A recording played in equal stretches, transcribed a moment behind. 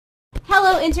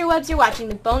Hello interwebs, you're watching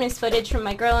the bonus footage from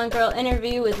my girl-on-girl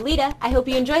interview with Leda. I hope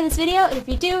you enjoy this video, and if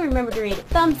you do, remember to rate it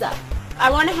thumbs up.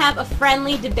 I want to have a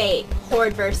friendly debate,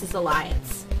 Horde versus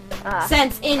Alliance.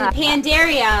 Since in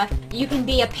Pandaria, you can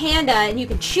be a panda and you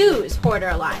can choose Horde or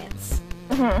Alliance.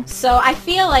 So I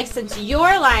feel like since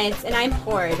you're Alliance and I'm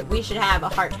Horde, we should have a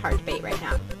heart-to-heart debate right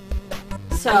now.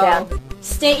 So,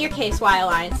 state your case why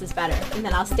Alliance is better, and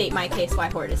then I'll state my case why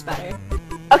Horde is better.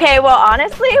 Okay, well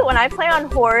honestly, when I play on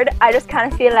Horde, I just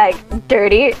kind of feel like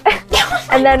dirty.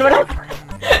 And then when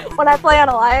I play on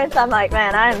Alliance, I'm like,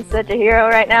 man, I am such a hero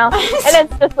right now. And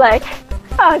it's just like,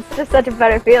 oh, it's just such a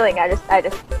better feeling.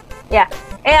 Yeah.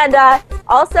 And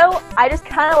also, I just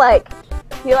kind of like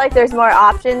feel like there's more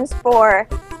options for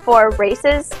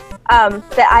races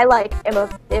that I like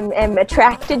am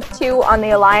attracted to on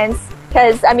the Alliance.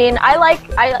 Because, I mean,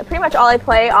 pretty much all I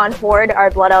play on Horde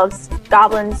are Blood Elves,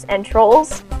 Goblins, and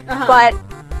Trolls. But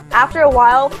after a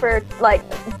while, for, like,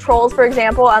 Trolls, for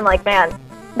example, I'm like, man,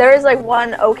 there is, like,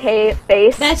 one okay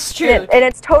face. That's true. And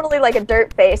it's totally, like, a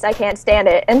dirt face. I can't stand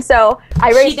it. And so,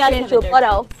 I race change to a Blood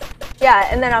Elf. Yeah,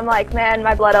 and then I'm like, man,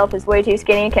 my Blood Elf is way too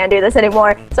skinny, can't do this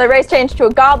anymore. So I race change to a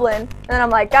Goblin, and then I'm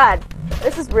like, God,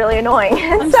 this is really annoying.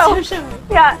 And I'm so sure.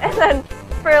 Yeah, and then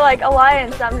for, like,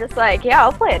 Alliance, I'm just like, yeah,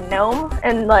 I'll play a Gnome,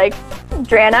 and, like,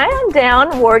 Draenei, I'm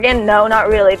down. Worgen, no, not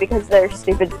really, because they're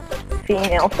stupid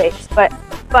female face, but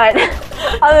other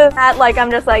than that, like, I'm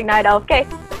just like, Night Elf, okay.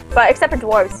 But except for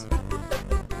Dwarves.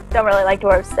 Don't really like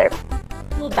Dwarves, they're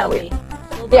weird.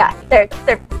 Yeah, they're,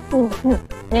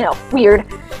 you know, weird.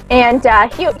 And,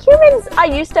 humans, I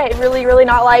used to really, really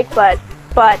not like, but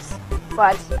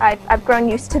I've grown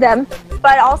used to them.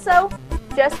 But also,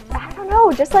 just, I don't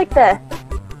know, just like the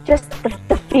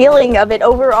feeling of it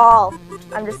overall.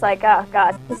 I'm just like, oh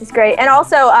god, this is great. And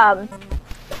also,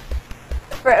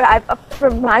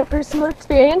 from my personal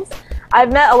experience,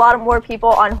 I've met a lot of more people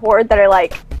on Horde that are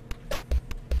like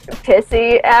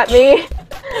pissy at me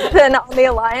than on the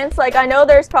Alliance. Like, I know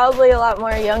there's probably a lot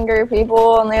more younger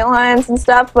people on the Alliance and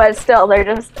stuff, but still, they're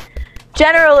just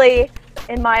generally,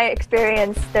 in my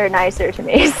experience, they're nicer to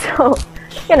me. So,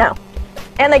 you know.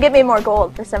 And they give me more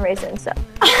gold for some reason, so.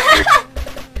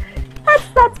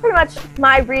 That's pretty much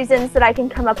my reasons that I can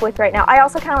come up with right now. I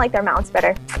also kind of like their mounts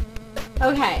better.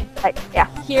 Okay. Like, yeah.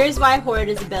 Here's why Horde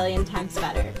is a billion times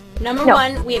better. Number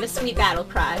one, we have a sweet battle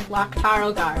cry,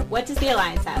 Loktar Ogar. What does the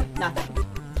Alliance have? Nothing.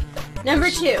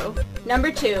 Number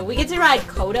two, we get to ride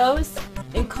Kodos,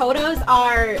 and Kodos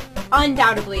are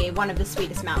undoubtedly one of the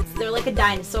sweetest mounts. They're like a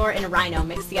dinosaur and a rhino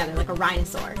mixed together, like a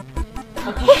rhinosaur.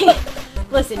 Okay?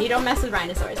 Listen, you don't mess with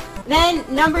rhinosaurs. Then,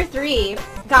 number three,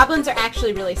 goblins are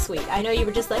actually really sweet. I know you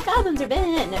were just like, goblins are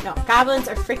bad. No, goblins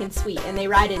are freaking sweet, and they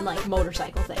ride in, like,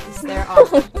 motorcycle things. They're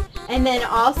awesome. And then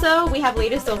also, we have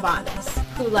Leda Sylvanas,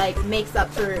 who, like, makes up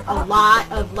for a lot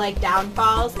of, like,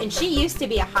 downfalls. And she used to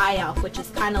be a high elf, which is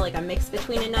kind of like a mix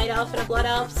between a night elf and a blood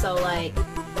elf, so, like...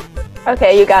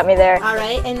 Okay, you got me there.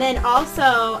 Alright, and then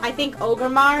also, I think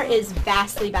Ogremar is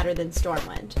vastly better than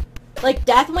Stormwind. Like,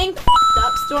 Deathwing f***ed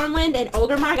up Stormwind, and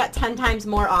Ogremar got 10 times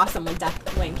more awesome when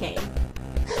Deathwing came.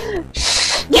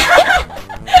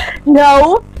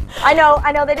 No! I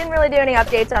know, they didn't really do any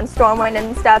updates on Stormwind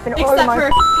and stuff, and Except Ogremar... for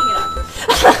f***ing it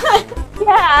up.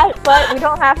 Yeah, but we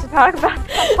don't have to talk about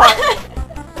that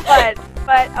part.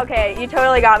 But, okay, you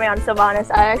totally got me on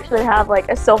Sylvanas. I actually have, like,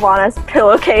 a Sylvanas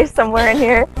pillowcase somewhere in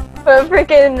here. But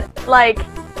freaking, like...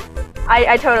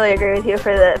 I totally agree with you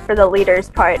for the leaders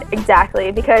part,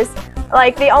 exactly, because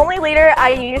like the only leader I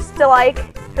used to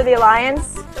like for the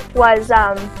Alliance was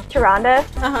Tyrande.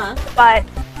 But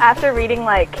after reading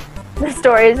like the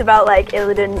stories about like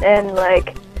Illidan and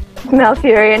like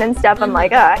Malfurion and stuff, I'm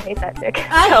like, oh, I hate that chick.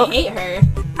 I hate her.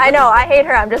 I know, I hate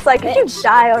her. I'm just like, could you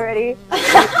die already?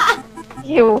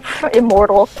 You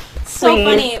immortal. So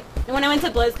funny. When I went to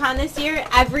BlizzCon this year,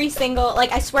 every single,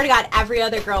 like, I swear to God, every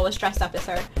other girl was dressed up as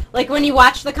her. Like, when you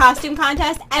watch the costume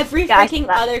contest, every freaking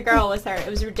other girl was her. It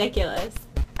was ridiculous.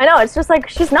 I know, it's just like,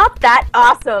 she's not that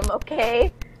awesome,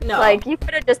 okay? No. Like, you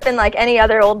could have just been like any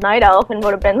other old night elf and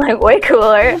would have been, like, way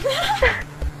cooler.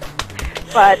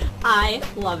 But I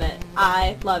love it.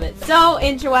 I love it. So,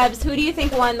 interwebs, who do you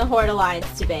think won the Horde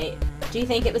Alliance debate? Do you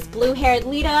think it was blue-haired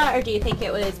Leda, or do you think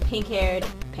it was pink-haired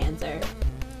Panzer?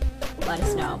 Let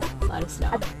us know. Let us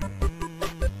know.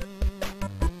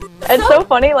 It's so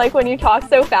funny, like, when you talk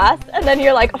so fast, and then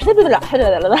you're like, no,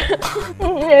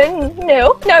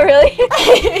 not really.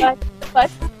 but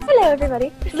hello,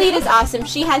 everybody. Leda's awesome.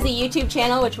 She has a YouTube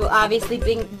channel, which will obviously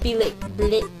be like,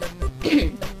 we're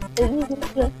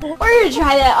gonna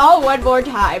try that all one more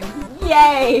time.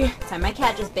 Yay! Sorry, my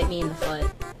cat just bit me in the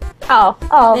foot. Oh.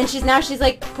 And then she's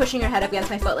like pushing her head up against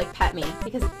my foot, like pet me,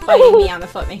 because biting me on the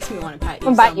foot makes me want to pet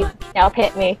you so much. Now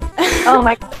pet me. Oh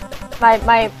my,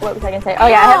 what was I gonna say? Oh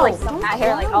yeah, I have like some cat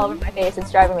hair like all over my face.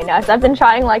 It's driving me nuts. I've been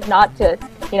trying like not to,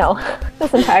 you know,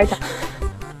 this entire time.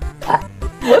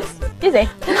 Whoops, excuse me.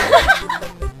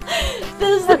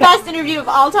 This is the best interview of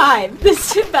all time.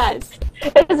 This is the best.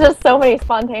 It's just so many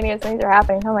spontaneous things are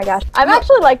happening. Oh my gosh. I'm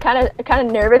actually like kind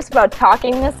of nervous about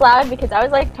talking this loud because I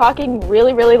was like talking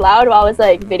really, really loud while I was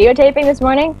like videotaping this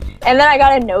morning, and then I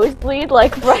got a nosebleed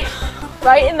like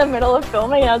right in the middle of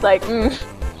filming, and I was like,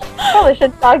 probably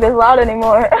shouldn't talk this loud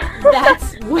anymore.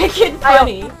 That's wicked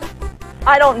funny.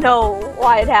 I don't know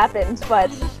why it happened,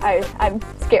 but I'm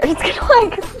scared it's gonna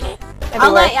like.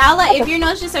 I'll let if your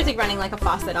nose just starts like running like a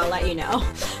faucet, I'll let you know.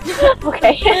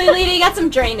 Okay. Leda, you got some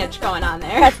drainage going on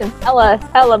there. Got some hella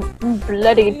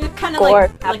bloody gore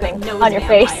happening on your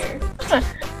face.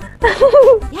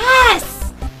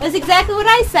 Yes! That's exactly what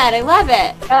I said. I love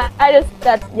it.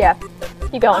 Yeah.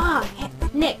 Keep going. Oh,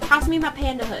 Nick, pass me my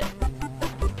panda hood.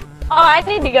 Oh, I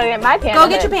need to go get my panda hood.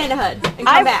 Go get your panda hood and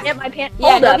come back. Get my panda.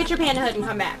 Yeah, go get your panda hood and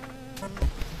come back.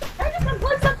 I just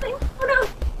unplugged something. Oh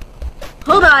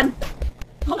no. Hold on.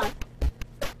 Hold on.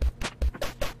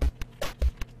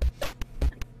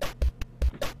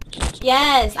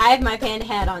 Yes, I have my panda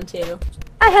hat on too.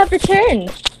 I have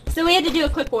returned. So we had to do a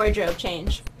quick wardrobe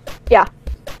change. Yeah.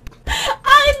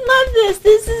 I love this.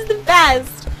 This is the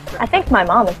best. I think my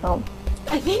mom is home.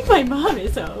 I think my mom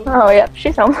is home. Oh, yeah,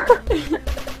 she's home.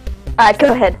 Alright,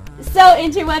 go ahead. So,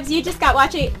 interwebs, you just got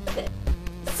watching...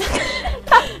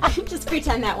 Just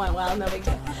pretend that went well, no big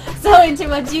deal. So,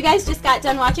 interwebs, you guys just got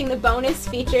done watching the bonus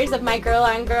features of my Girl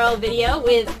on Girl video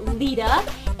with Leda,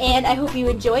 and I hope you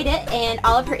enjoyed it, and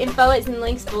all of her info is in the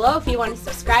links below if you want to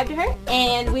subscribe to her,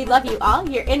 and we love you all.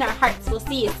 You're in our hearts. We'll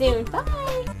see you soon.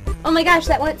 Bye! Oh my gosh,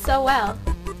 that went so well.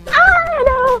 I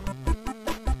know!